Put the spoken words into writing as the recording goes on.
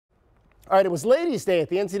All right, it was Ladies' Day at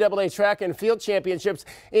the NCAA Track and Field Championships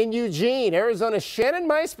in Eugene. Arizona's Shannon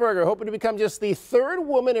Meisberger hoping to become just the third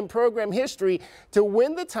woman in program history to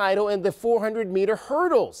win the title in the 400-meter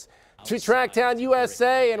hurdles. To Tracktown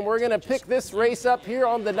USA, and we're going to pick this race up here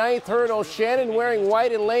on the 9th hurdle. Shannon wearing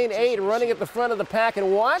white in lane 8, running at the front of the pack.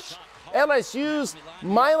 And watch LSU's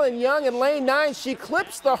Mylan Young in lane 9. She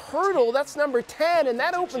clips the hurdle. That's number 10, and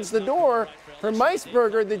that opens the door for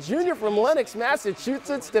Meisberger, the junior from Lenox,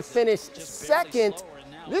 Massachusetts, to finish second.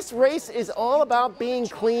 This race is all about being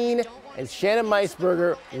clean, and Shannon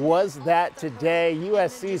Meisberger was that today.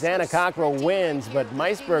 USC's Anna Cockrell wins, but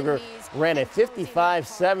Meisberger ran a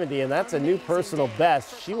 55.70, and that's a new personal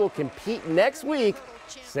best. She will compete next week,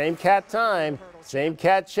 same cat time, same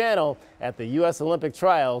cat channel, at the U.S. Olympic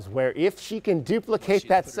Trials, where if she can duplicate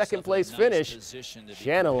that second place finish,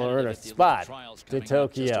 Shannon will earn a spot to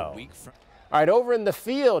Tokyo. All right, over in the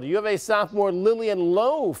field, UVA sophomore Lillian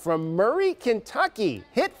Lowe from Murray, Kentucky,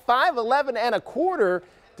 hit 5.11 1/4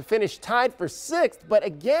 to finish tied for 6th. But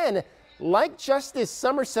again, like Justice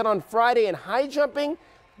Somerset on Friday in high jumping,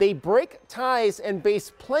 they break ties and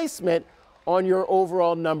base placement on your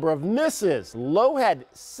overall number of misses. Lowe had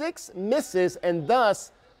 6 misses and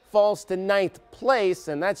thus falls to 9th place,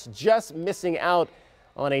 and that's just missing out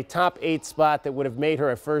on a top 8 spot that would have made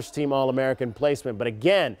her a first-team All-American placement. But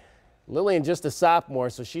again, Lillian just a sophomore,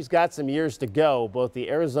 so she's got some years to go. Both the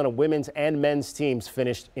Arizona women's and men's teams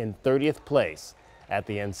finished in 30th place at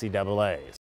the NCAAs.